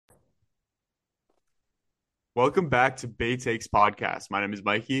Welcome back to Bay Takes Podcast. My name is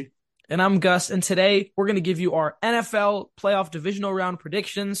Mikey. And I'm Gus, and today we're going to give you our NFL playoff divisional round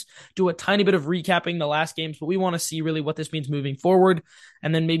predictions, do a tiny bit of recapping the last games, but we want to see really what this means moving forward,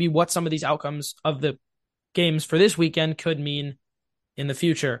 and then maybe what some of these outcomes of the games for this weekend could mean in the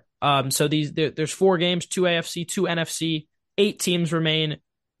future. There's 4 games, 2 AFC, 2 NFC, 8 teams remain.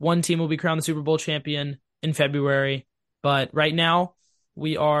 One team will be crowned the Super Bowl champion in February, but right now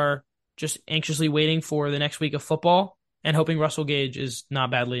we are just anxiously waiting for the next week of football and hoping Russell Gage is not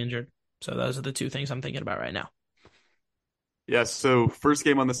badly injured. So those are the 2 things I'm thinking about right now. Yes, so first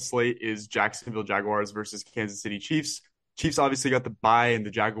game on the slate is Jacksonville Jaguars versus Kansas City Chiefs. Chiefs obviously got the bye, and the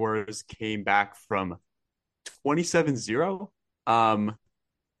Jaguars came back from 27-0.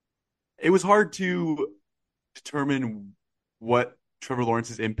 It was hard to determine what Trevor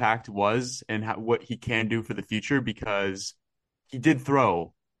Lawrence's impact was and what he can do for the future because he did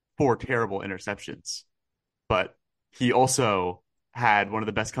throw 4 terrible interceptions, but he also had one of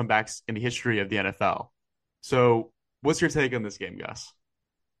the best comebacks in the history of the NFL. So, what's your take on this game, Gus?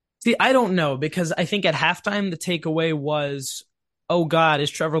 See, I don't know because I think at halftime the takeaway was, oh God, is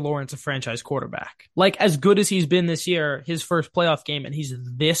Trevor Lawrence a franchise quarterback? Like as good as he's been this year, his first playoff game, and he's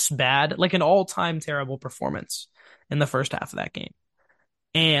this bad, like an all-time terrible performance in the first half of that game.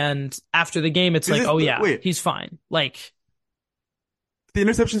 And after the game, it's like, oh yeah, Wait, he's fine. Like the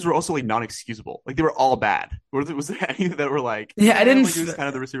interceptions were also like non-excusable. Like they were all bad. Was there any that were like, yeah, I didn't. like it was kind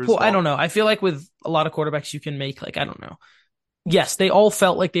of the receiver's Well, I fault? don't know. I feel like with a lot of quarterbacks, you can make like I don't know. Yes, they all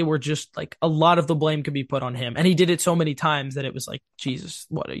felt like they were just like a lot of the blame could be put on him, and he did it so many times that it was like, Jesus,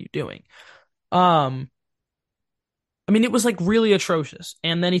 what are you doing? Um, I mean, it was like really atrocious,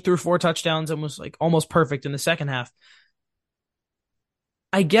 and then he threw 4 touchdowns and was like almost perfect in the second half.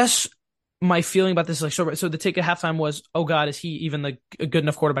 I guess my feeling about this is like so the take at halftime was, oh God, is he even the a good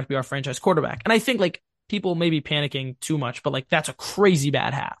enough quarterback to be our franchise quarterback? And I think like people may be panicking too much, but like that's a crazy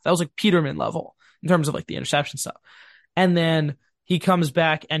bad half. That was like Peterman level in terms of like the interception stuff. And then he comes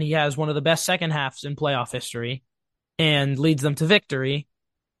back and he has one of the best second halves in playoff history and leads them to victory.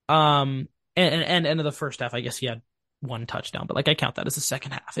 And end of the first half, I guess he had 1 touchdown, but like I count that as the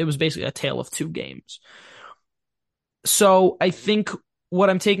second half. It was basically a tale of 2 games. So I think what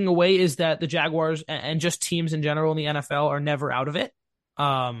I'm taking away is that the Jaguars and just teams in general in the NFL are never out of it.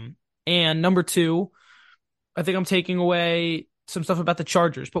 And number 2, I think I'm taking away some stuff about the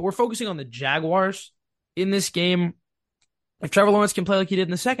Chargers, but we're focusing on the Jaguars in this game. If Trevor Lawrence can play like he did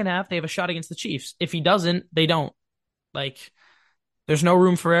in the second half, they have a shot against the Chiefs. If he doesn't, they don't. Like, there's no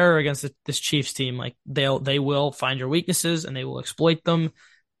room for error against this Chiefs team. Like, they will find your weaknesses and they will exploit them.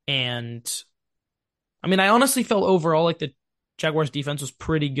 And I mean, I honestly felt overall like the Jaguars defense was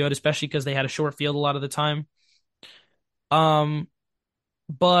pretty good, especially because they had a short field a lot of the time. Um,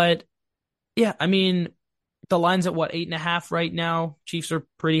 but yeah, I mean, the line's at what, 8.5 right now. Chiefs are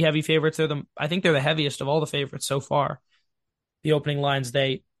pretty heavy favorites. I think they're the heaviest of all the favorites so far. The opening lines,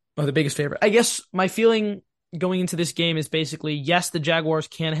 they are the biggest favorite. I guess my feeling going into this game is basically, yes, the Jaguars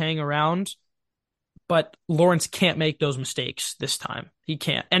can hang around, but Lawrence can't make those mistakes this time. He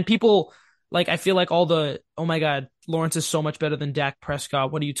can't. And people, like, I feel like all the, oh my God, Lawrence is so much better than Dak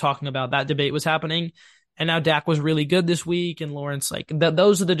Prescott. What are you talking about? That debate was happening. And now Dak was really good this week, and Lawrence, like,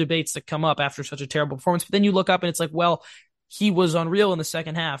 those are the debates that come up after such a terrible performance. But then you look up and it's like, well, he was unreal in the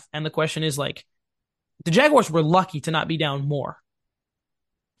second half. And the question is, like, the Jaguars were lucky to not be down more.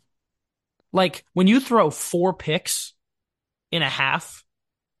 Like, when you throw 4 picks in a half,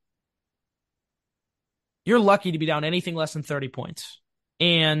 you're lucky to be down anything less than 30 points.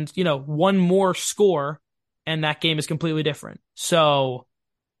 And, one more score, and that game is completely different. So,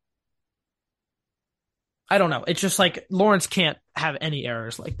 I don't know. It's just like Lawrence can't have any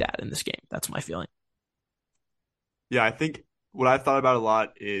errors like that in this game. That's my feeling. Yeah, I think what I thought about a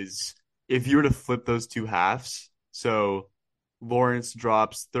lot is if you were to flip those 2 halves, so Lawrence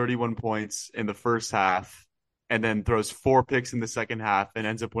drops 31 points in the first half and then throws 4 picks in the second half and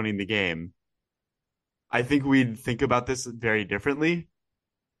ends up winning the game. I think we'd think about this very differently.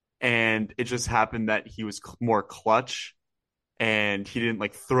 And it just happened that he was more clutch and he didn't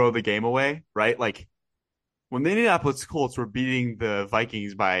like throw the game away, right? Like when the Indianapolis Colts were beating the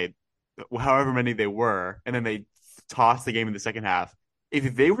Vikings by however many they were, and then they tossed the game in the second half.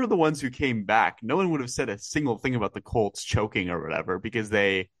 If they were the ones who came back, no one would have said a single thing about the Colts choking or whatever because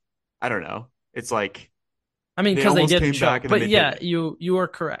I don't know. It's like I mean, they because they almost didn't came back choke. and then But they yeah, didn't. you are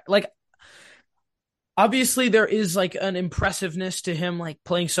correct. Like, obviously there is like an impressiveness to him like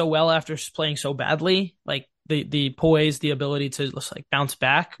playing so well after playing so badly. Like the poise, the ability to just like bounce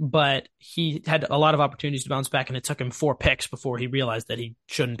back, but he had a lot of opportunities to bounce back, and it took him 4 picks before he realized that he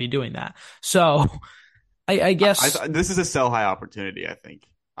shouldn't be doing that. So I guess this is a sell high opportunity. I think.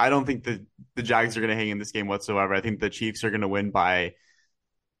 I don't think the Jags are going to hang in this game whatsoever. I think the Chiefs are going to win by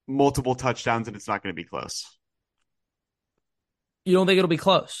multiple touchdowns, and it's not going to be close. you don't think it'll be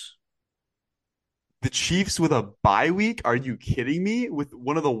close. The Chiefs with a bye week? Are you kidding me? With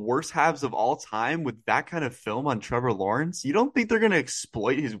one of the worst halves of all time, with that kind of film on Trevor Lawrence, you don't think they're going to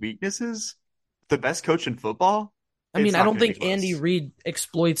exploit his weaknesses? The best coach in football? I mean, It's I not don't going to be think Andy close. Reid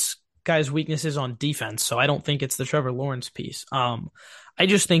exploits guys' weaknesses on defense, so I don't think it's the Trevor Lawrence piece. I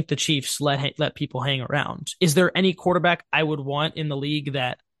just think the Chiefs let people hang around. Is there any quarterback I would want in the league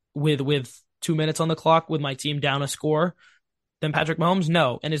that with 2 minutes on the clock with my team down a score than Patrick Mahomes?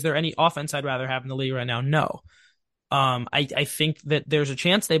 No. And is there any offense I'd rather have in the league right now? No. I think that there's a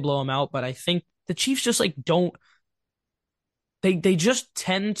chance they blow him out, but I think the Chiefs just like don't they just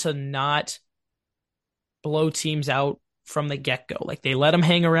tend to not blow teams out from the get go. Like they let them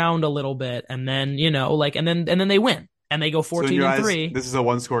hang around a little bit, and then and then they win and they go So in 14 your and eyes, three. this is a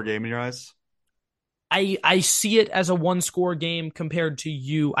one score game in your eyes? I see it as a one score game compared to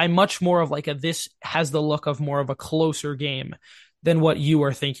you. I'm much more of like a this has the look of more of a closer game than what you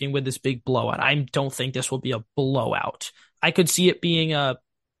are thinking with this big blowout. I don't think this will be a blowout. I could see it being a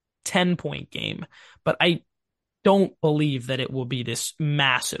 10-point game, but I don't believe that it will be this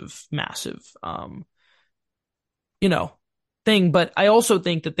massive, massive you know, thing. But I also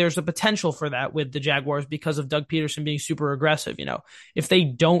think that there's a potential for that with the Jaguars because of Doug Peterson being super aggressive. If they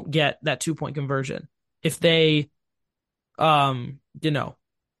don't get that 2-point conversion, if they, um, you know,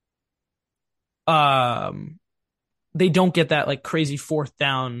 um, they don't get that like crazy fourth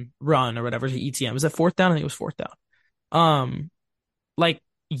down run or whatever the ETM. Is that fourth down? I think it was fourth down. Um, like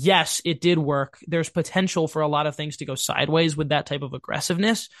yes, it did work. There's potential for a lot of things to go sideways with that type of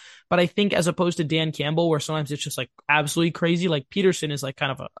aggressiveness. But I think as opposed to Dan Campbell, where sometimes it's just like absolutely crazy, like Peterson is like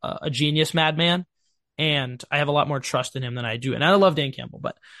kind of a genius madman. And I have a lot more trust in him than I do. And I love Dan Campbell,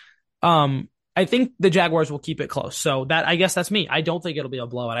 but I think the Jaguars will keep it close. So that I guess that's me. I don't think it'll be a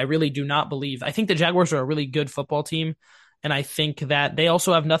blowout. I really do not believe. I think the Jaguars are a really good football team. And I think that they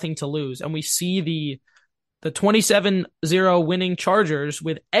also have nothing to lose. And we see the 27-0 winning Chargers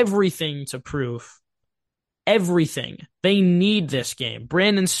with everything to prove. Everything. They need this game.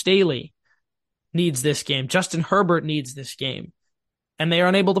 Brandon Staley needs this game. Justin Herbert needs this game. And they are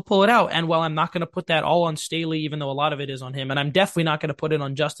unable to pull it out. And while I'm not going to put that all on Staley, even though a lot of it is on him, and I'm definitely not going to put it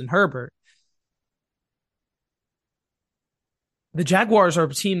on Justin Herbert, the Jaguars are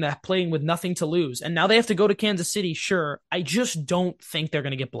a team that playing with nothing to lose. And now they have to go to Kansas City. Sure. I just don't think they're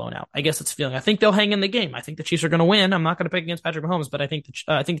going to get blown out. I guess it's feeling. I think they'll hang in the game. I think the Chiefs are going to win. I'm not going to pick against Patrick Mahomes, but I think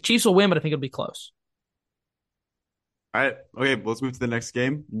the Chiefs will win, but I think it'll be close. All right. Okay, let's move to the next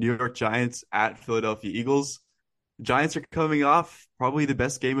game. New York Giants at Philadelphia Eagles. Giants are coming off probably the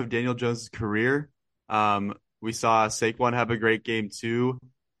best game of Daniel Jones' career. We saw Saquon have a great game too,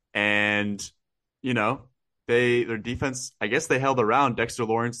 and you know their defense. I guess they held around. Dexter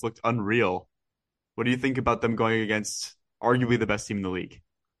Lawrence looked unreal. What do you think about them going against arguably the best team in the league?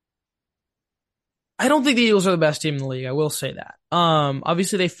 I don't think the Eagles are the best team in the league. I will say that.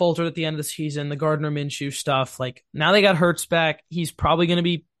 Obviously they faltered at the end of the season. The Gardner Minshew stuff. Like now they got Hurts back. He's probably going to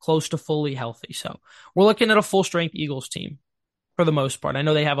be close to fully healthy. So we're looking at a full strength Eagles team for the most part. I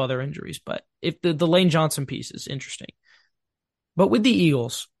know they have other injuries, but if the Lane Johnson piece is interesting. But with the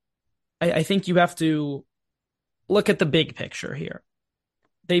Eagles, I think you have to look at the big picture here.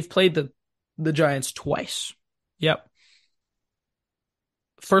 They've played the Giants twice. Yep.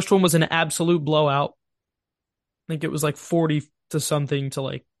 First one was an absolute blowout. I think it was like 40 to something to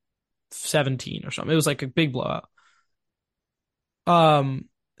like 17 or something. It was like a big blowout.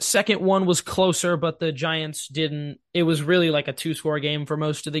 Second one was closer, but the Giants didn't. It was really like a two-score game for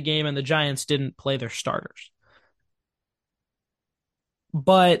most of the game, and the Giants didn't play their starters.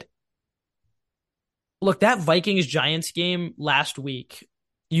 But look, that Vikings Giants game last week,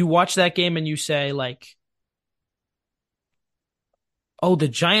 you watch that game and you say, like, oh, the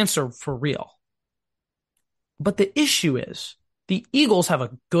Giants are for real. But the issue is the Eagles have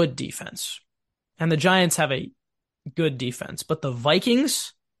a good defense and the Giants have a good defense. But the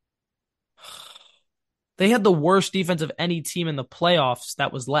Vikings, they had the worst defense of any team in the playoffs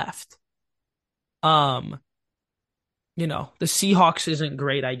that was left. The Seahawks isn't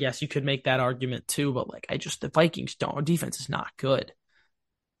great. I guess you could make that argument too, but like, the Vikings don't, our defense is not good.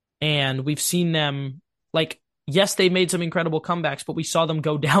 And we've seen them like, yes, they made some incredible comebacks, but we saw them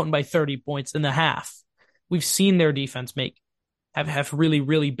go down by 30 points in the half. We've seen their defense have really,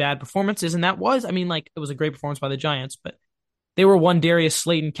 really bad performances. And that was, I mean, like, it was a great performance by the Giants, but they were one Darius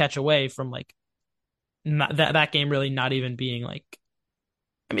Slayton catch away from like not that game really not even being like,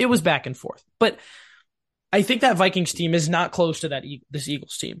 I mean, it was back and forth. But I think that Vikings team is not close to this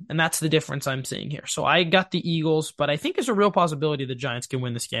Eagles team, and that's the difference I'm seeing here. So I got the Eagles, but I think there's a real possibility the Giants can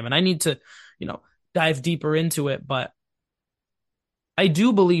win this game, and I need to, you know, dive deeper into it. But I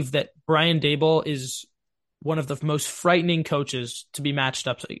do believe that Brian Daboll is one of the most frightening coaches to be matched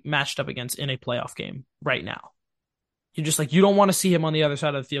up against in a playoff game right now. You're just like you don't want to see him on the other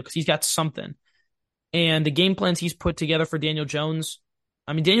side of the field because he's got something. And the game plans he's put together for Daniel Jones,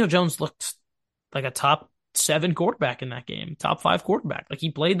 I mean, Daniel Jones looked like a top 7 quarterback in that game, top 5 quarterback. Like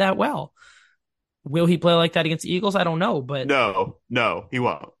he played that well. Will he play like that against the Eagles? I don't know, but No, no, he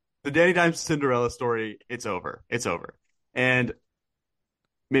won't. The Danny Dimes Cinderella story, it's over. It's over. And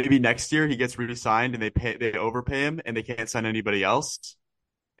maybe next year he gets re-signed and they overpay him and they can't sign anybody else.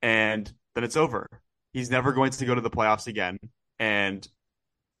 And then it's over. He's never going to go to the playoffs again. And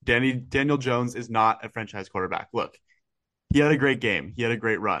Daniel Jones is not a franchise quarterback. Look, he had a great game. He had a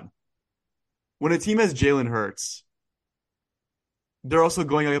great run. When a team has Jalen Hurts, they're also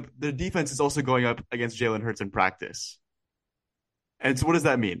going up. Their defense is also going up against Jalen Hurts in practice. And so, what does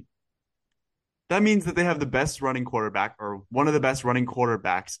that mean? That means that they have the best running quarterback or one of the best running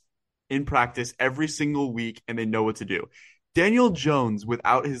quarterbacks in practice every single week, and they know what to do. Daniel Jones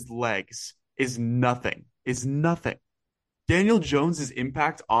without his legs is nothing. Is nothing. Daniel Jones's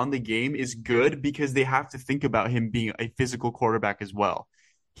impact on the game is good because they have to think about him being a physical quarterback as well.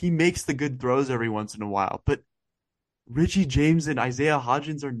 He makes the good throws every once in a while, but Richie James and Isaiah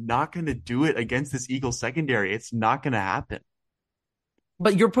Hodgins are not going to do it against this Eagles secondary. It's not going to happen.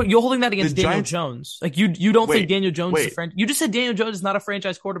 but you're holding that against The Daniel Giants, Jones. Like you don't think wait, Daniel Jones is a wait. friend. You just said Daniel Jones is not a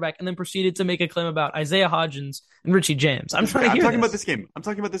franchise quarterback, and then proceeded to make a claim about Isaiah Hodgins and Richie James. I'm trying to I'm hear talking about this. this game. I'm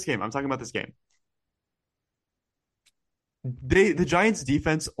talking about this game. I'm talking about this game. The Giants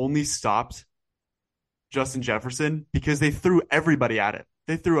defense only stopped Justin Jefferson because they threw everybody at him.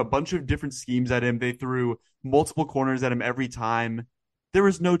 They threw a bunch of different schemes at him. They threw multiple corners at him every time. There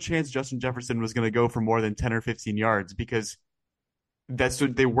was no chance Justin Jefferson was going to go for more than 10 or 15 yards because that's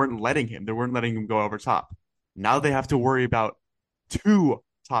what they weren't letting him. They weren't letting him go over top. Now they have to worry about 2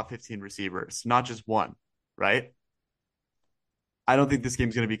 top 15 receivers, not just one, right? I don't think this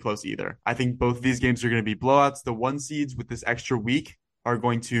game's going to be close either. I think both of these games are going to be blowouts. The 1 seeds with this extra week are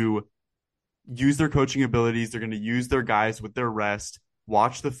going to use their coaching abilities. They're going to use their guys with their rest,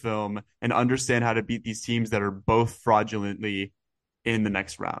 watch the film, and understand how to beat these teams that are both fraudulently in the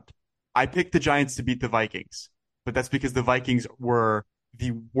next round. I picked the Giants to beat the Vikings, but that's because the Vikings were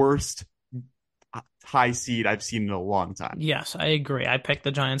the worst high seed I've seen in a long time. Yes, I agree. I picked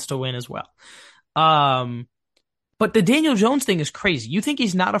the Giants to win as well. But the Daniel Jones thing is crazy. You think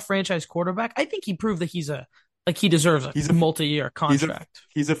he's not a franchise quarterback? I think he proved that he deserves He's a a multi-year contract.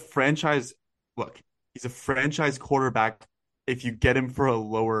 he's a franchise look, he's a franchise quarterback if you get him for a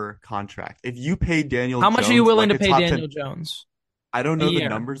lower contract. If you pay Daniel How much are you Jones willing like to a pay top Daniel 10, Jones I don't a know the year?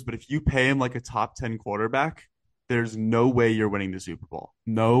 numbers, but if you pay him like a top 10 quarterback, there's no way you're winning the Super Bowl.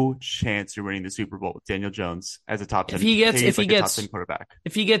 No chance you're winning the Super Bowl with Daniel Jones as a top If 10 he gets paid like a top 10 quarterback.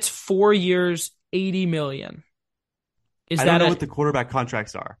 if he gets 4 years, 80 million, is I don't that know a what the quarterback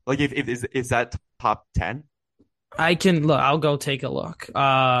contracts are. Like if is that top 10? I can look, I'll go take a look.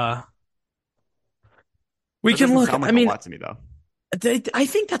 We That can doesn't look. sound I like a mean, lot to me though. I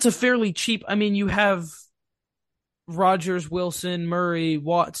think that's a fairly cheap. I mean, you have Rodgers, Wilson, Murray,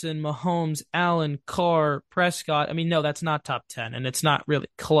 Watson, Mahomes, Allen, Carr, Prescott. I mean, no, that's not top 10, and it's not really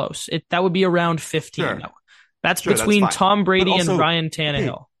close. That would be around 15. Sure. That's Sure, that's between fine. Tom But Brady and also, Ryan okay,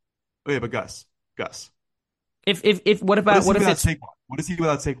 Tannehill. okay, but Gus, If what what about is he what if without it's Saquon? What is he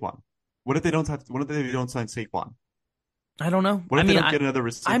without Saquon? What if they don't sign Saquon? I don't know. What I if they mean, don't get another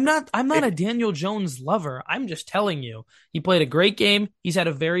receiver? I'm not If a Daniel Jones lover. I'm just telling you, he played a great game. He's had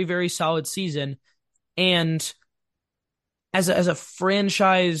a very, very solid season, and as a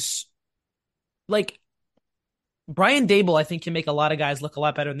franchise, like Brian Dable, I think can make a lot of guys look a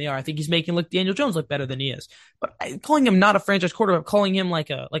lot better than they are. I think he's making look Daniel Jones look better than he is. But calling him not a franchise quarterback, calling him like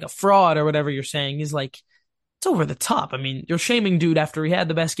a fraud or whatever you're saying is like it's over the top. I mean, you're shaming dude after he had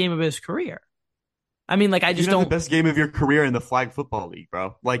the best game of his career. I mean, like I you just can have the don't. best game of your career in the flag football league,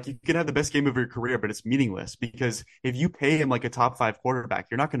 bro. Like you can have the best game of your career, but it's meaningless because if you pay him like a top 5 quarterback,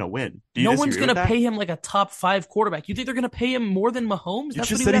 you're not going to win. Do you No one's disagree with gonna that? pay him like a top 5 quarterback. You think they're gonna pay him more than Mahomes? You That's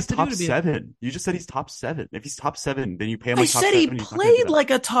what just he said would have he's to do top to be. 7. You just said he's top 7. If he's top 7, then you pay him I like top said he 7. He's not going to do played that.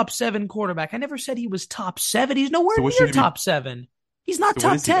 like a top 7 quarterback. I never said he was top 7. He's nowhere So what near should he be? top 7. He's not So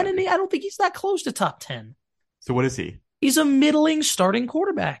what top is he 10, then? and I don't think he's that close to top 10. So what is he? He's a middling starting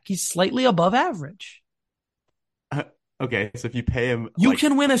quarterback. He's slightly above average. Okay, so if you pay him You like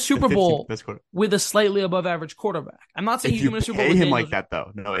can win a the Super 15th Bowl best quarter, with a slightly above average quarterback. I'm not saying if you you can win a Super Bowl pay with him Daniel. like that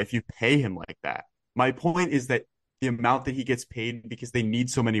though, no, if you pay him like that, My point is that the amount that he gets paid because they need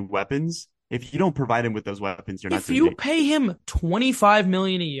so many weapons, if you don't provide him with those weapons, you're not If doing you anything. pay him 25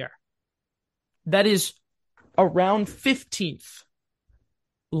 million a year, that is around 15th,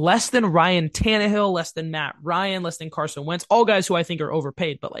 less than Ryan Tannehill, less than Matt Ryan, less than Carson Wentz, all guys who I think are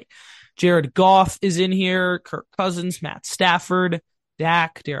overpaid. But like Jared Goff is in here, Kirk Cousins, Matt Stafford,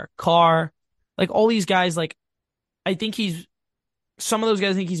 Dak, Derek Carr, like all these guys. Like I think he's some of those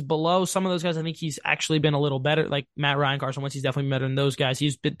guys I think he's below. Some of those guys I think he's actually been a little better. Like Matt Ryan, Carson Wentz, he's definitely better than those guys.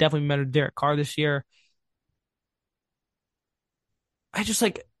 He's definitely better than Derek Carr this year. I just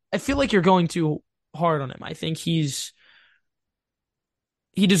like I feel like you're going too hard on him. I think he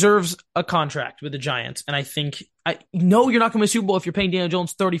deserves a contract with the Giants, and I think I know you're not going to win a Super Bowl if you're paying Daniel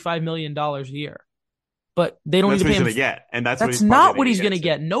Jones $35 million a year, but they don't And need that's to what pay he's him. going to get. And that's what That's he's probably not going what to he's going get to too.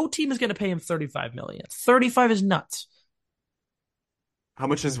 get. No team is going to pay him 35 million. 35 is nuts. How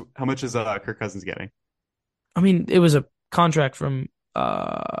much is Kirk Cousins getting? I mean, it was a contract from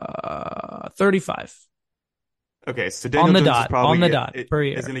 35 Okay, so on Daniel the Jones is dot, on probably the get dot it per is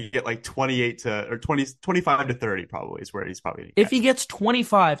year. going to get like 28 to or 20 25 to 30 probably is where he's probably going to If get. he gets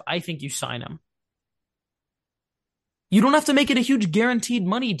 25, I think you sign him. You don't have to make it a huge guaranteed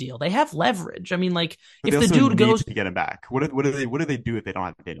money deal. They have leverage. I mean, like But they if the also dude need goes to get him back. What do they do if they don't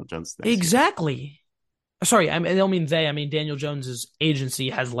have Daniel Jones next year? exactly. Sorry, I don't mean they. I mean Daniel Jones's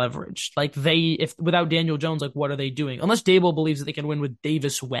agency has leverage. Like if without Daniel Jones, like what are they doing? Unless Dable believes that they can win with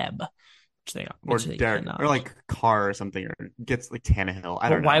Davis Webb, Or which they Derek or cannot. like Carr or something or gets like Tannehill. I But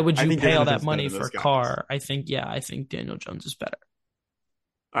don't why know. would I you think pay all Daniel that Jones is better money than for those guys. Carr? I think Daniel Jones is better.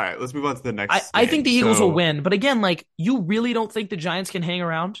 All right, let's move on to the I, next I think game. the Eagles will So, win, but again, like you really don't think the Giants can hang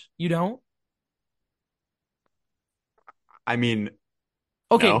around? You don't? I mean,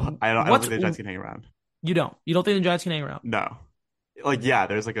 Okay, no, I don't what's think the Giants can hang around. you don't? You don't think the Giants can hang around? No. Like yeah,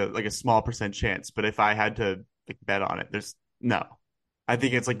 there's like a small percent chance, but if I had to like bet on it, there's no. I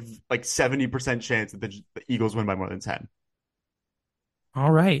think it's like 70% chance that the Eagles win by more than 10.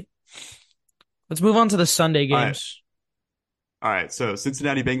 All right. Let's move on to the Sunday All right. games. All right. So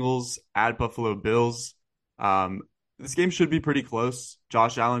Cincinnati Bengals at Buffalo Bills. Um, this game should be pretty close.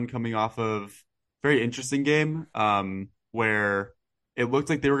 Josh Allen coming off of very interesting game where it looked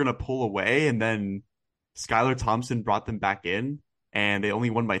like they were going to pull away, and then Skylar Thompson brought them back in, and they only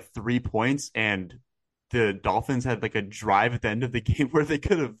won by 3 points. And the Dolphins had like a drive at the end of the game where they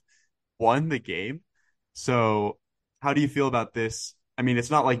could have won the game. So, how do you feel about this? I mean,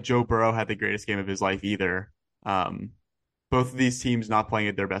 it's not like Joe Burrow had the greatest game of his life either. Um, both of these teams not playing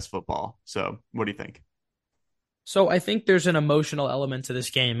at their best football. So, what do you think? So I think there's an emotional element to this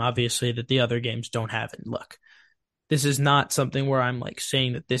game, obviously, that the other games don't have. And look, this is not something where I'm like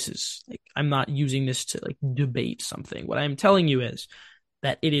saying that this is like I'm not using this to like debate something. What I'm telling you is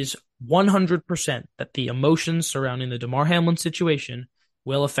that it is 100% that the emotions surrounding the Damar Hamlin situation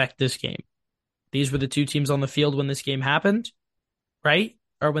will affect this game. These were the two teams on the field when this game happened, right?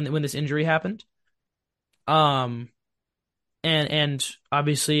 Or when this injury happened. Um, and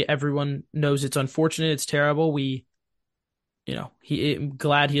obviously everyone knows it's unfortunate, it's terrible. I'm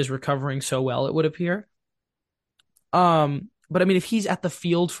glad he is recovering so well. It would appear. But I mean, if he's at the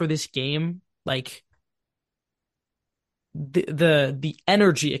field for this game, like the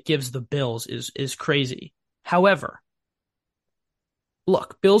energy it gives the Bills is crazy. However,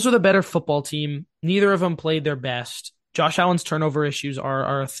 look, Bills are the better football team. Neither of them played their best. Josh Allen's turnover issues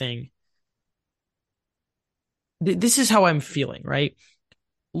are a thing. This is how I'm feeling, right?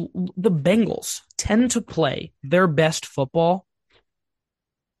 The Bengals tend to play their best football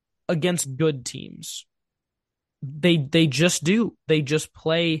against good teams. They just do. They just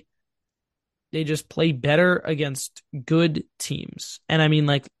play better against good teams. And I mean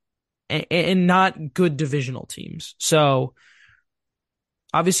like and not good divisional teams. So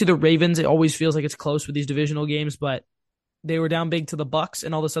obviously the Ravens, it always feels like it's close with these divisional games, but they were down big to the Bucks,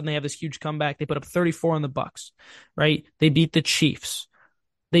 and all of a sudden they have this huge comeback. They put up 34 on the Bucks, right? They beat the Chiefs.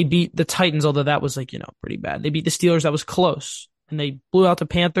 They beat the Titans, although that was like, pretty bad. They beat the Steelers, that was close. And they blew out the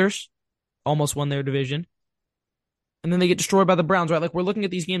Panthers, almost won their division. And then they get destroyed by the Browns, right? Like we're looking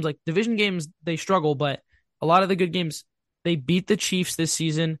at these games, like division games, they struggle, but a lot of the good games, they beat the Chiefs this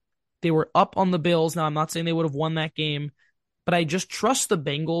season. They were up on the Bills. Now, I'm not saying they would have won that game, but I just trust the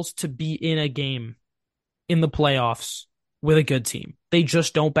Bengals to be in a game in the playoffs with a good team. They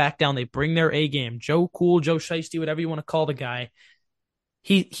just don't back down. They bring their A game. Joe Cool, Joe Shiesty, whatever you want to call the guy.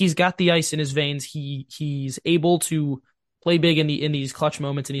 He's got the ice in his veins. He's able to play big in these clutch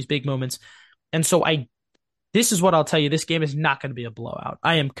moments, in these big moments. And so this is what I'll tell you. This game is not going to be a blowout.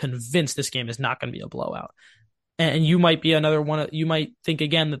 I am convinced this game is not going to be a blowout. And you might be another one. You might think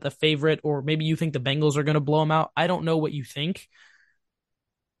again that the favorite, or maybe you think the Bengals are going to blow them out. I don't know what you think,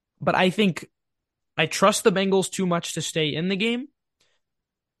 but I think I trust the Bengals too much to stay in the game,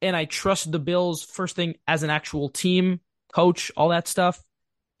 and I trust the Bills first thing as an actual team, coach, all that stuff,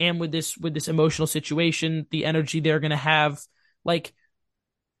 and with this emotional situation, the energy they're going to have, like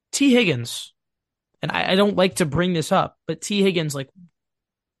T Higgins, and I don't like to bring this up, but T Higgins, like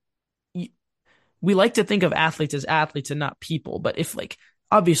we like to think of athletes as athletes and not people, but if like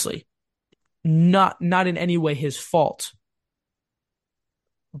obviously not in any way his fault.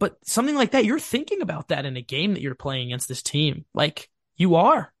 But something like that, you're thinking about that in a game that you're playing against this team. Like you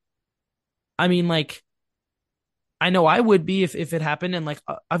are. I mean, like I know I would be if it happened, and like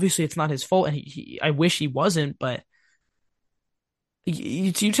obviously it's not his fault, and I wish he wasn't, but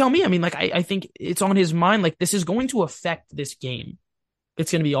you tell me. I mean, like I think it's on his mind. Like this is going to affect this game. It's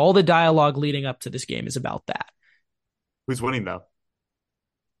going to be all the dialogue leading up to this game is about that. Who's winning though?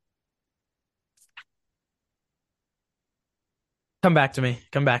 Come back to me.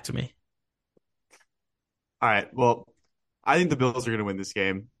 Come back to me. All right. Well, I think the Bills are going to win this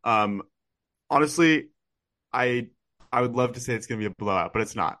game. Honestly, I I would love to say it's going to be a blowout, but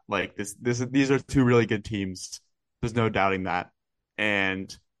it's not. Like these are two really good teams. There's no doubting that.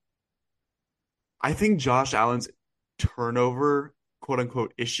 And I think Josh Allen's turnover, quote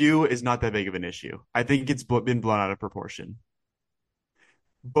unquote, issue is not that big of an issue. I think it's been blown out of proportion.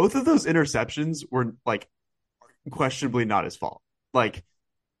 Both of those interceptions were like questionably not his fault. Like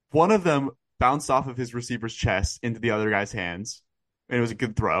one of them bounced off of his receiver's chest into the other guy's hands, and it was a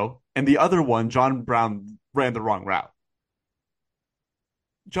good throw. And the other one, John Brown ran the wrong route.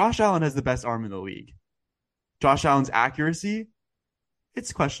 Josh Allen has the best arm in the league. Josh Allen's accuracy,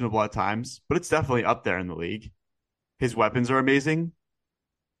 it's questionable at times, but it's definitely up there in the league. His weapons are amazing.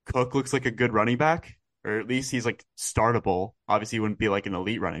 Cook looks like a good running back, or at least he's like startable. Obviously, he wouldn't be like an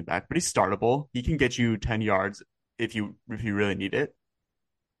elite running back, but he's startable. He can get you 10 yards if you really need it.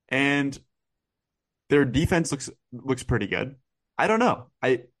 And their defense looks pretty good. I don't know.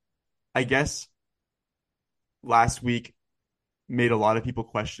 I guess last week made a lot of people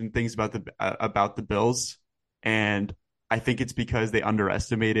question things about the Bills, and I think it's because they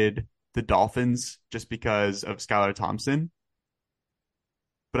underestimated the Dolphins just because of Skylar Thompson.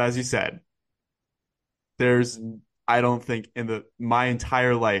 But as you said, there's I don't think in the my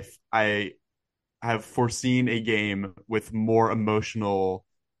entire life I have foreseen a game with more emotional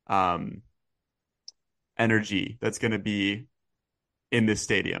um energy that's going to be in this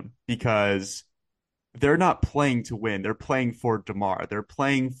stadium because they're not playing to win. They're playing for DeMar. They're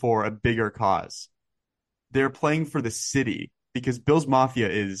playing for a bigger cause. They're playing for the city because Bills Mafia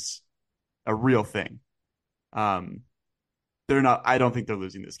is a real thing. Um, they're not. I don't think they're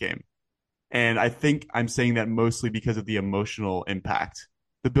losing this game, and I think I'm saying that mostly because of the emotional impact.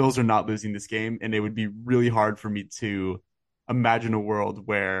 The Bills are not losing this game, and it would be really hard for me to imagine a world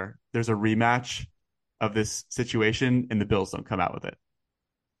where there's a rematch of this situation and the Bills don't come out with it.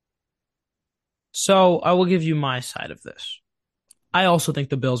 So I will give you my side of this. I also think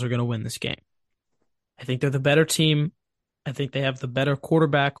the Bills are going to win this game. I think they're the better team. I think they have the better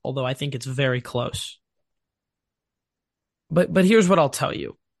quarterback, although I think it's very close. But here's what I'll tell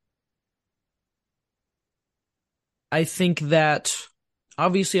you. I think that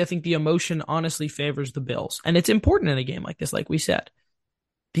obviously I think the emotion honestly favors the Bills. And it's important in a game like this, like we said.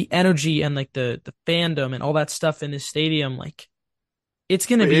 The energy and like the fandom and all that stuff in this stadium, like it's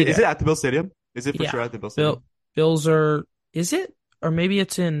gonna be Wait, is it there. at the Bill Stadium? Is it for Yeah. sure at the Bill Bill Stadium? Bills are is it? Or maybe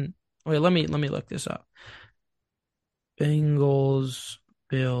it's in wait, let me look this up. Bengals,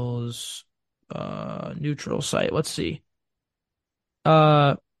 Bills, neutral site. Let's see.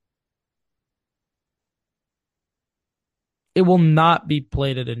 Uh it will not be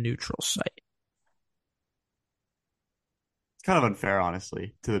played at a neutral site. It's kind of unfair,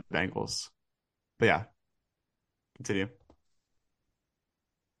 honestly, to the Bengals. But yeah, continue.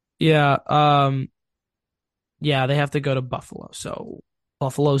 Yeah, yeah, they have to go to Buffalo. So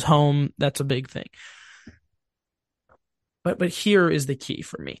Buffalo's home, that's a big thing. But here is the key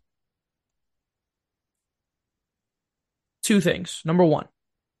for me. Two things. Number one,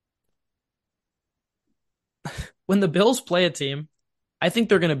 when the Bills play a team, I think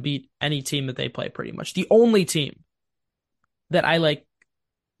they're going to beat any team that they play pretty much. The only team that I like,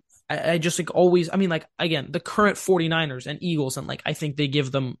 I just like always, I mean, like, again, the current 49ers and Eagles, and like, I think they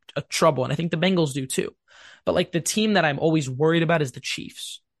give them a trouble, and I think the Bengals do too. But like, the team that I'm always worried about is the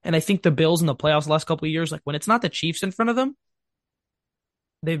Chiefs. And I think the Bills in the playoffs the last couple of years, like, when it's not the Chiefs in front of them,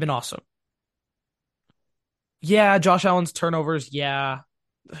 they've been awesome. Yeah, Josh Allen's turnovers. Yeah.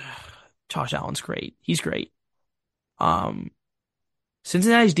 Josh Allen's great. He's great. Um,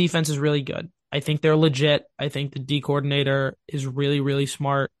 Cincinnati's defense is really good. I think they're legit. I think the D coordinator is really, really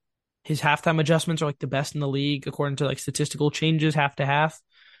smart. His halftime adjustments are like the best in the league according to like statistical changes half to half.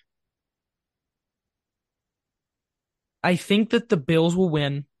 I think that the Bills will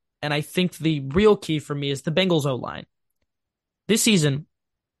win, and I think the real key for me is the Bengals O line. This season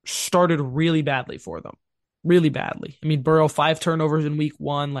started really badly for them, really badly. I mean, Burrow 5 turnovers in week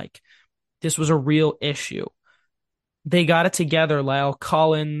one, like this was a real issue. They got it together. Lyle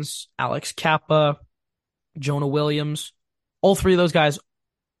Collins, Alex Kappa, Jonah Williams, all three of those guys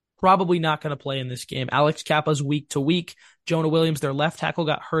probably not going to play in this game. Alex Kappa's week to week. Jonah Williams, their left tackle,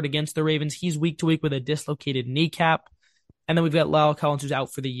 got hurt against the Ravens. He's week to week with a dislocated kneecap. And then we've got Lyle Collins, who's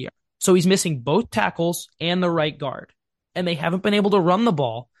out for the year. So he's missing both tackles and the right guard. And they haven't been able to run the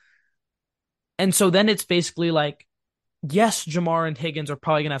ball. And so then it's basically like, yes, Jamar and Higgins are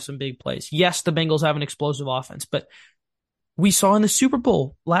probably going to have some big plays. Yes, the Bengals have an explosive offense, but we saw in the Super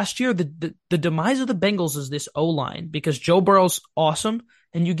Bowl last year the demise of the Bengals is this O line because Joe Burrow's awesome,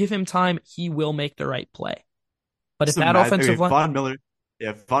 and you give him time, he will make the right play. But if Just that imagine, okay, offensive line, Von Miller,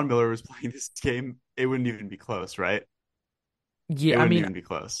 yeah, if Von Miller was playing this game, it wouldn't even be close, right? It yeah, I wouldn't mean, even be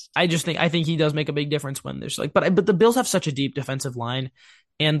close. I think he does make a big difference when there's like, but the Bills have such a deep defensive line,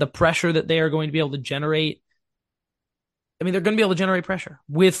 and the pressure that they are going to be able to generate. I mean, they're going to be able to generate pressure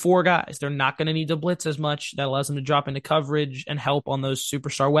with 4 guys. They're not going to need to blitz as much. That allows them to drop into coverage and help on those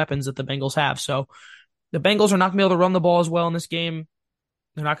superstar weapons that the Bengals have. So the Bengals are not going to be able to run the ball as well in this game.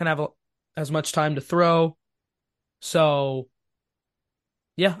 They're not going to have as much time to throw. So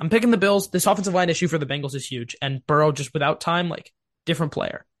yeah, I'm picking the Bills. This offensive line issue for the Bengals is huge. And Burrow just without time, like different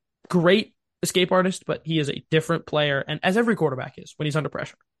player. Great escape artist, but he is a different player. And as every quarterback is when he's under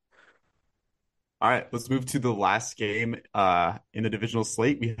pressure. All right, let's move to the last game in the divisional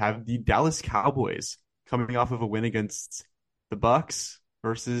slate. We have the Dallas Cowboys coming off of a win against the Bucks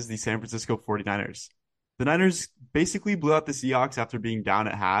versus the San Francisco 49ers. The Niners basically blew out the Seahawks after being down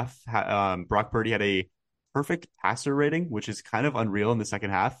at half. Brock Purdy had a perfect passer rating, which is kind of unreal in the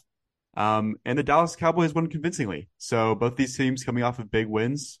second half. And the Dallas Cowboys won convincingly. So both these teams coming off of big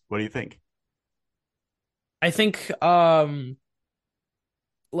wins. What do you think? I think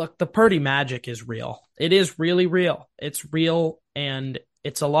look, the Purdy magic is real. It is really real. It's real and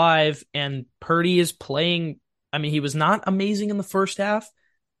it's alive. And Purdy is playing. I mean, he was not amazing in the first half.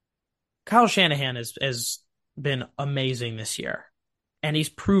 Kyle Shanahan has been amazing this year. And he's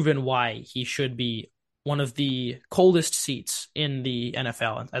proven why he should be one of the coldest seats in the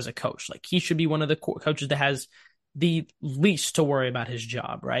NFL as a coach. Like, he should be one of the coaches that has the least to worry about his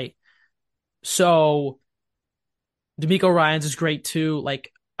job, right? So, D'Amico Ryans is great too.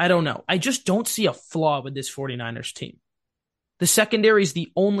 Like, I don't know. I just don't see a flaw with this 49ers team. The secondary is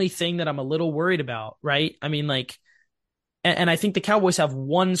the only thing that I'm a little worried about, right? I mean, like, and I think the Cowboys have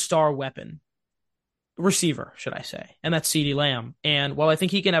 1 star weapon, receiver, should I say, and that's CeeDee Lamb. And while I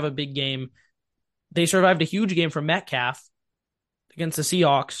think he can have a big game, they survived a huge game from Metcalf against the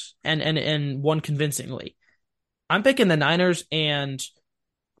Seahawks and won convincingly. I'm picking the Niners, and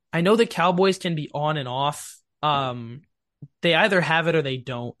I know the Cowboys can be on and off. They either have it or they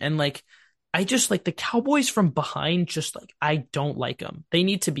don't. And like, I just like the Cowboys from behind, just like, I don't like them. They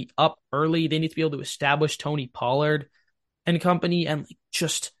need to be up early. They need to be able to establish Tony Pollard and company. And like,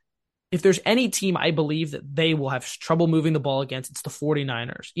 just if there's any team I believe that they will have trouble moving the ball against, it's the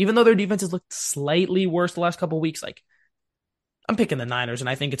 49ers. Even though their defense has looked slightly worse the last couple of weeks, like, I'm picking the Niners, and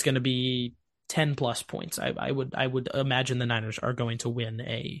I think it's going to be 10 plus points. I would imagine the Niners are going to win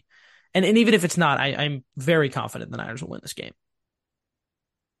and even if it's not, I'm very confident the Niners will win this game.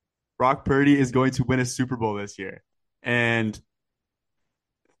 Brock Purdy is going to win a Super Bowl this year. And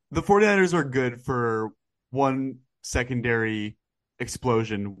the 49ers are good for one secondary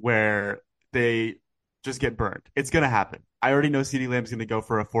explosion where they just get burned. It's going to happen. I already know CeeDee Lamb's going to go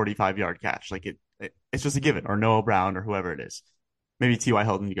for a 45-yard catch. Like it's just a given, or Noah Brown or whoever it is. Maybe T.Y.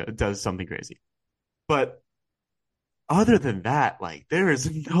 Hilton does something crazy. But other than that, like, there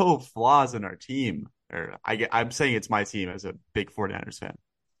is no flaws in our team. I'm saying it's my team as a big 49ers fan.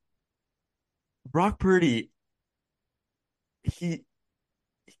 Brock Purdy, he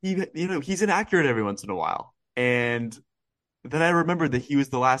he's inaccurate every once in a while. And then I remembered that he was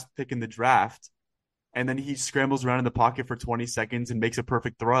the last pick in the draft, and then he scrambles around in the pocket for 20 seconds and makes a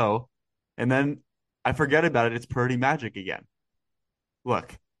perfect throw. And then I forget about it. It's Purdy magic again.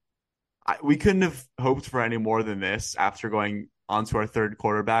 Look, we couldn't have hoped for any more than this after going on to our third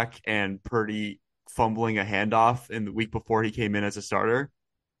quarterback and Purdy fumbling a handoff in the week before he came in as a starter.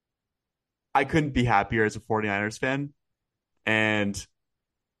 I couldn't be happier as a 49ers fan. And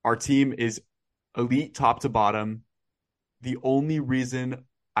our team is elite top to bottom. The only reason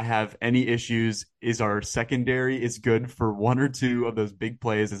I have any issues is our secondary is good for one or two of those big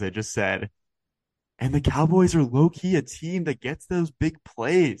plays, as I just said. And the Cowboys are low key a team that gets those big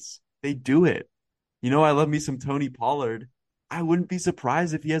plays. They do it. I love me some Tony Pollard. I wouldn't be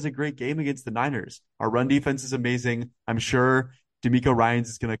surprised if he has a great game against the Niners. Our run defense is amazing. I'm sure D'Amico Ryans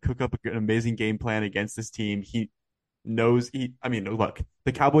is going to cook up an amazing game plan against this team. He knows I mean, look,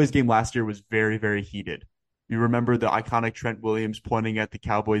 the Cowboys game last year was very, very heated. You remember the iconic Trent Williams pointing at the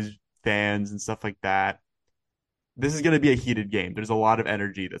Cowboys fans and stuff like that. This is going to be a heated game. There's a lot of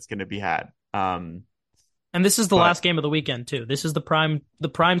energy that's going to be had. And this is the But last game of the weekend too. This is the prime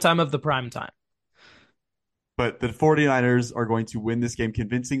time of the prime time. but the 49ers are going to win this game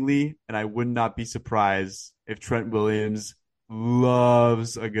convincingly, and I would not be surprised if Trent Williams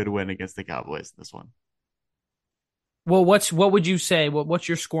loves a good win against the Cowboys in this one. Well, what would you say? What's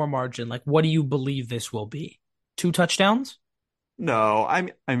your score margin? Like, what do you believe this will be? Two touchdowns? No,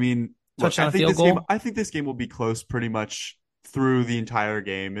 I mean, look, Touchdown, a field goal? I think this game will be close pretty much through the entire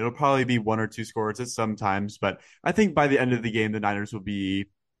game. It'll probably be one or two scores at sometimes, but I think by the end of the game, the Niners will be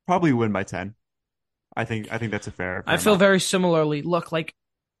probably win by 10. I think that's a fair I feel amount. very similarly. Look, like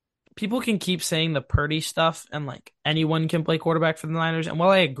people can keep saying the Purdy stuff and like anyone can play quarterback for the Niners. And while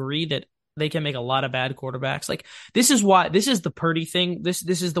I agree that they can make a lot of bad quarterbacks, like this is the Purdy thing. This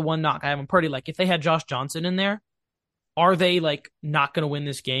is the one knock I have on Purdy. Like if they had Josh Johnson in there, are they like not going to win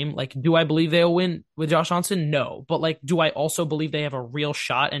this game? Like, do I believe they'll win with Josh Johnson? No. But like, do I also believe they have a real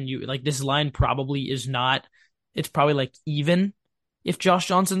shot? And you like this line probably is not, it's probably like even if Josh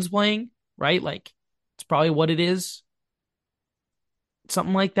Johnson's playing, right? Like, it's probably what it is.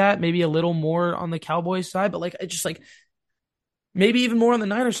 Something like that. Maybe a little more on the Cowboys side, but like, I just like, maybe even more on the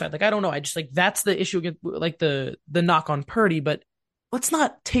Niners side. Like, I don't know. I just like, that's the issue against like the knock on Purdy, but let's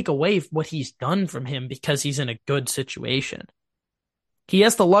not take away what he's done from him because he's in a good situation. He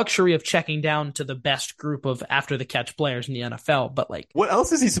has the luxury of checking down to the best group of after the catch players in the NFL, but like What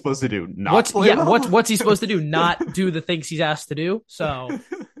else is he supposed to do? Not play well? what's he supposed to do? Not do the things he's asked to do. So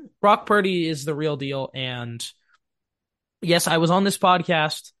Brock Purdy is the real deal. And yes, I was on this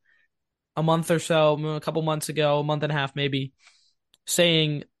podcast a month or so, a couple months ago, a month and a half maybe,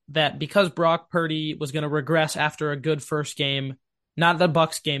 saying that because Brock Purdy was going to regress after a good first game, not the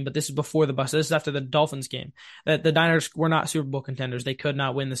Bucks game, but this is before the Bucks. This is after the Dolphins game. That the Niners were not Super Bowl contenders. They could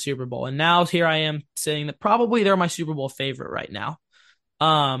not win the Super Bowl. And now here I am saying that probably they're my Super Bowl favorite right now.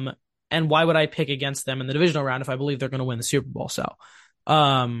 Um, and why would I pick against them in the divisional round if I believe they're going to win the Super Bowl? So,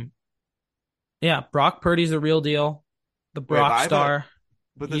 um, yeah, Brock Purdy's the real deal. The Wait, Brock star.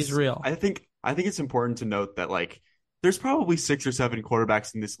 but He's this real. I think it's important to note that like there's probably six or seven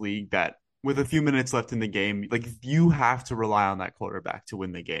quarterbacks in this league that with a few minutes left in the game, like you have to rely on that quarterback to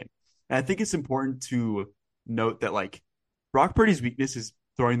win the game. And I think it's important to note that like Brock Purdy's weakness is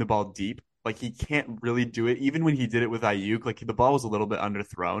throwing the ball deep. Like he can't really do it. Even when he did it with Ayuk, like the ball was a little bit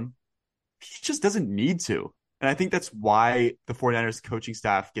underthrown. He just doesn't need to. And I think that's why the 49ers coaching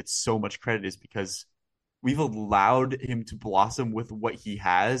staff gets so much credit is because we've allowed him to blossom with what he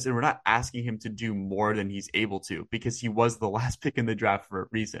has, and we're not asking him to do more than he's able to because he was the last pick in the draft for a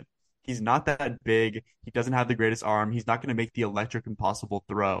reason. He's not that big. He doesn't have the greatest arm. He's not going to make the electric impossible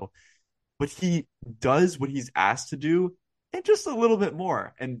throw, but he does what he's asked to do and just a little bit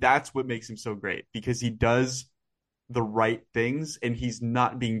more. And that's what makes him so great because he does the right things and he's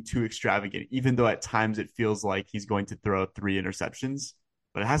not being too extravagant, even though at times it feels like he's going to throw three interceptions,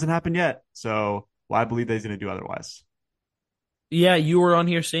 but it hasn't happened yet. So I believe that he's going to do otherwise. Yeah, you were on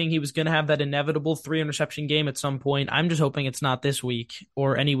here saying he was going to have that inevitable three interception game at some point. I'm just hoping it's not this week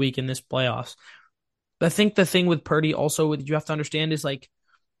or any week in this playoffs. I think the thing with Purdy also that you have to understand is like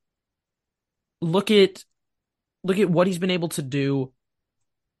look at what he's been able to do.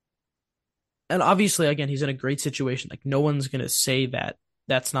 And obviously, again, he's in a great situation. Like no one's going to say that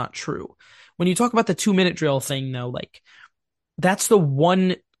that's not true. When you talk about the 2 minute drill thing, though, like that's the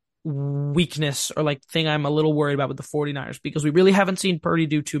one weakness or like thing I'm a little worried about with the 49ers because we really haven't seen Purdy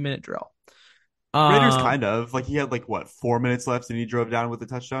do 2 minute drill. Raiders Um, kind of like he had like what 4 minutes left and he drove down with a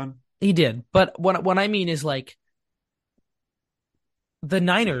touchdown. he did, but what I mean is like the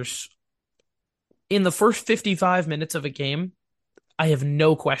Niners in the first 55 minutes of a game, I have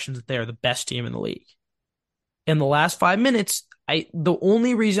no questions that they are the best team in the league. In the last 5 minutes, the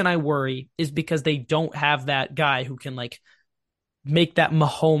only reason I worry is because they don't have that guy who can like make that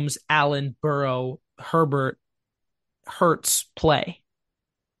Mahomes, Allen, Burrow, Herbert, Hurts play.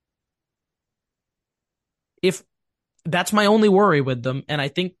 If that's my only worry with them, and I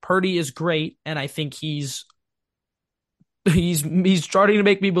think Purdy is great, and I think he's he's starting to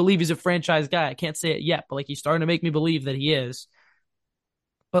make me believe he's a franchise guy. I can't say it yet, but like he's starting to make me believe that he is.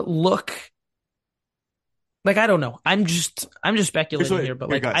 But look, like I don't know. I'm just speculating here, but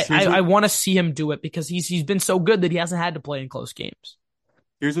like I want to see him do it because he's been so good that he hasn't had to play in close games.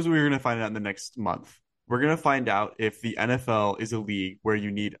 Here's what we're gonna find out in the next month. We're gonna find out if the NFL is a league where you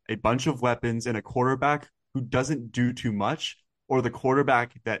need a bunch of weapons and a quarterback who doesn't do too much, or the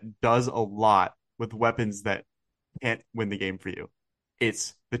quarterback that does a lot with weapons that can't win the game for you.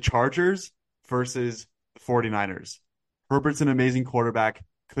 It's the Chargers versus the 49ers. Herbert's an amazing quarterback,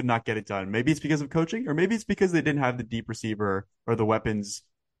 could not get it done. Maybe it's because of coaching, or maybe it's because they didn't have the deep receiver or the weapons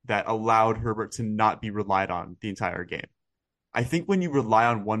that allowed Herbert to not be relied on the entire game. I think when you rely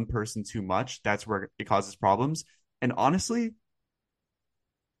on one person too much, that's where it causes problems. And honestly,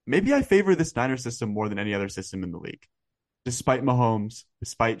 maybe I favor this Niners system more than any other system in the league. Despite Mahomes,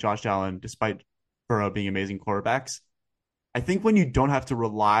 despite Josh Allen, despite Burrow being amazing quarterbacks, I think when you don't have to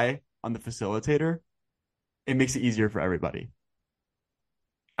rely on the facilitator, it makes it easier for everybody.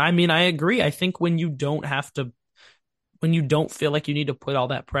 I mean, I agree. I think when you don't feel like you need to put all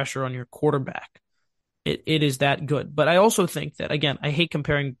that pressure on your quarterback, it is that good. But I also think that, again, I hate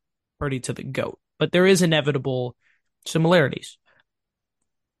comparing Purdy to the GOAT, but there is inevitable similarities.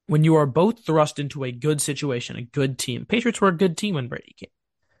 When you are both thrust into a good situation, a good team, Patriots were a good team when Brady came.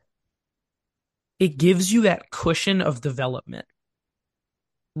 It gives you that cushion of development,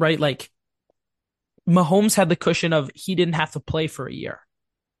 right? Like Mahomes had the cushion of he didn't have to play for a year.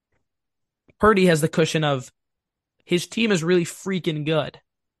 Purdy has the cushion of his team is really freaking good.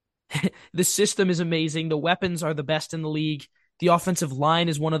 The system is amazing. The weapons are the best in the league. The offensive line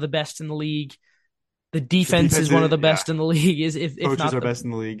is one of the best in the league. The defense is one of the best in the league. If coaches not are best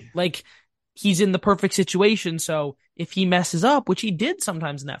in the league. Like he's in the perfect situation. So if he messes up, which he did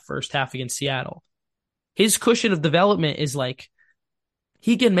sometimes in that first half against Seattle, his cushion of development is like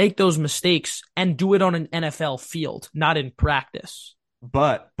he can make those mistakes and do it on an NFL field, not in practice.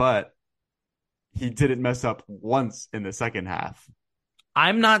 But he didn't mess up once in the second half.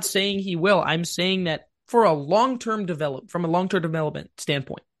 I'm not saying he will. I'm saying that from a long-term development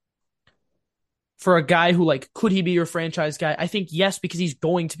standpoint, for a guy who like, could he be your franchise guy? I think yes, because he's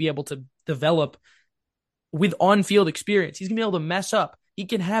going to be able to develop with on-field experience. He's going to be able to mess up. He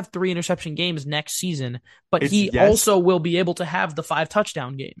can have 3 interception games next season, but he also will be able to have the 5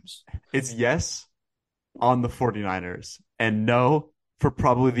 touchdown games. It's yes on the 49ers and no for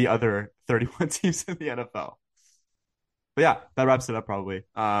probably the other 31 teams in the NFL. But yeah, that wraps it up probably.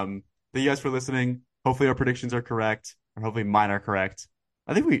 Thank you guys for listening. Hopefully our predictions are correct, or hopefully mine are correct.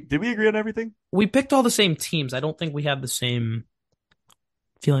 I think did we agree on everything? We picked all the same teams. I don't think we have the same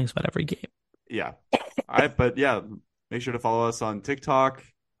feelings about every game. Yeah. All right, but yeah, make sure to follow us on TikTok,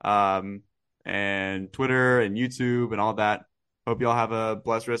 and Twitter and YouTube and all that. Hope you all have a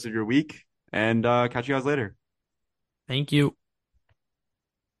blessed rest of your week, and catch you guys later. Thank you.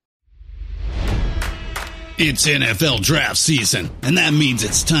 It's NFL draft season, and that means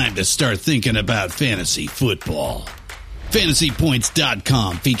it's time to start thinking about fantasy football.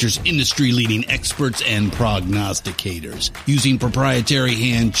 FantasyPoints.com features industry-leading experts and prognosticators using proprietary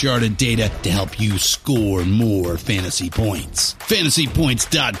hand-charted data to help you score more fantasy points.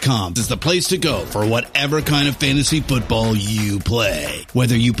 FantasyPoints.com is the place to go for whatever kind of fantasy football you play.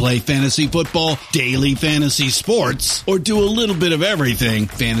 Whether you play fantasy football, daily fantasy sports, or do a little bit of everything,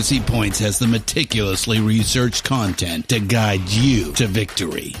 Fantasy Points has the meticulously researched content to guide you to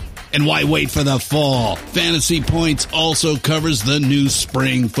victory. And why wait for the fall? Fantasy Points also covers the new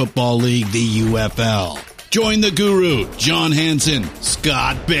spring football league, the UFL. Join the guru, John Hansen,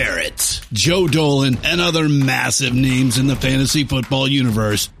 Scott Barrett, Joe Dolan, and other massive names in the fantasy football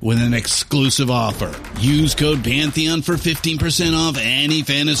universe with an exclusive offer. Use code Pantheon for 15% off any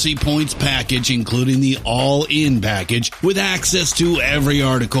Fantasy Points package, including the all-in package, with access to every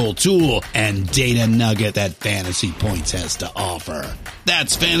article, tool, and data nugget that Fantasy Points has to offer.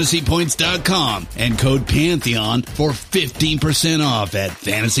 That's FantasyPoints.com and code Pantheon for 15% off at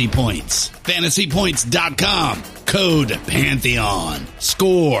Fantasy Points. FantasyPoints.com, code Pantheon.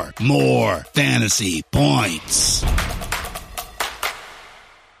 Score more fantasy points.